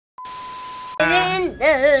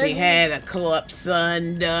She had a corpse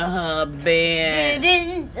under her bed.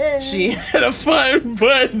 She had a fun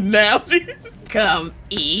button. Now she's come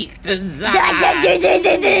eat dessert.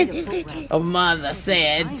 Her mother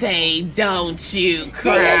said, "Tay, don't you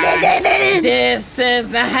cry. This is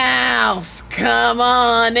the house. Come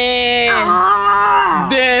on in.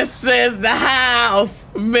 This is the house.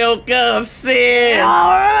 Milk of sin."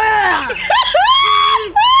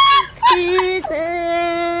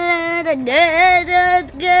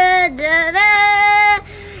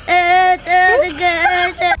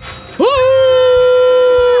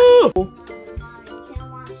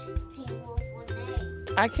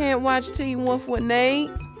 I can't watch Teen Wolf with Nate.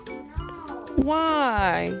 No.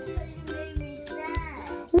 Why? Because you made me sad.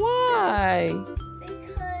 Why?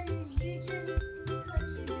 Because you just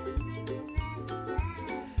made me mad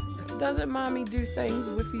sad. Doesn't mommy do things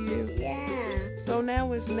with you? Yeah. So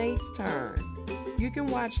now it's Nate's turn. You can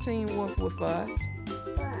watch Teen Wolf with us.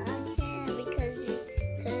 But I can't because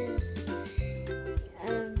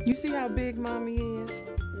You see how big mommy is?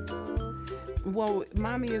 no. Well,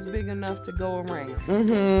 mommy is big enough to go around.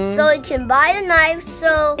 So we can buy a knife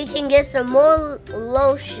so we can get some more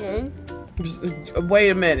lotion. Wait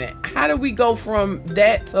a minute. How do we go from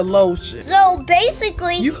that to lotion? So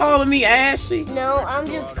basically, You calling me ashy? no, I'm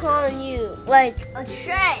just calling you like a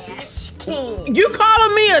trash can. You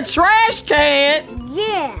calling me a trash can?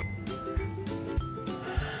 Yeah.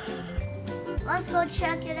 Let's go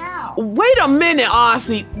check it out. Wait a minute,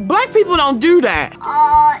 Aussie. Black people don't do that.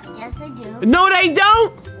 Yes they do. No, they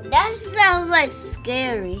don't. That sounds like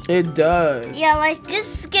scary. It does. Yeah, like it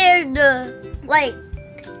scared the like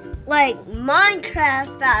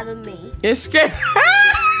Minecraft out of me. It's scary.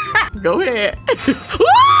 Go ahead.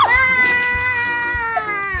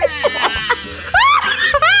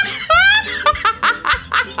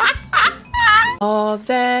 All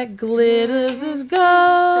that glitters is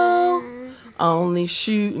gold. Only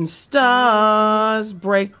shooting stars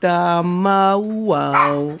break the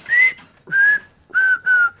mold.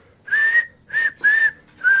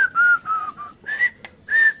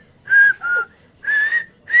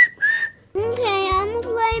 Okay, I'm gonna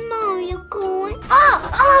play Mario Kart.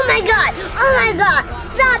 Oh my god! Oh my god!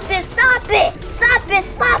 Stop it! Stop it! Stop it!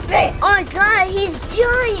 Stop it! Oh my god, he's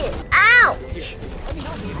giant!